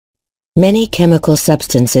Many chemical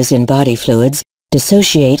substances in body fluids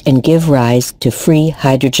dissociate and give rise to free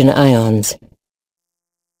hydrogen ions.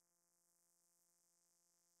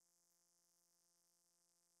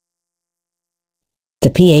 The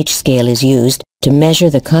pH scale is used to measure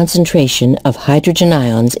the concentration of hydrogen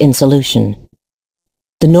ions in solution.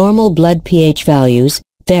 The normal blood pH values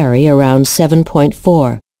vary around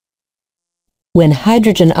 7.4. When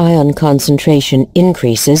hydrogen ion concentration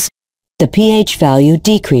increases, the pH value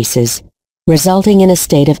decreases, resulting in a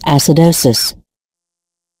state of acidosis.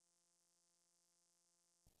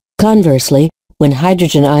 Conversely, when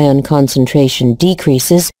hydrogen ion concentration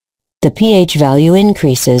decreases, the pH value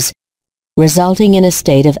increases, resulting in a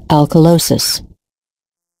state of alkalosis.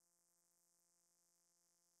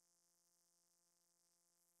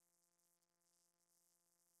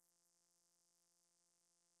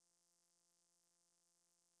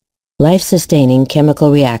 Life-sustaining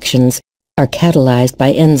chemical reactions are catalyzed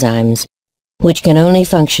by enzymes, which can only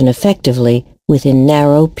function effectively within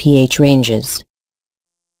narrow pH ranges.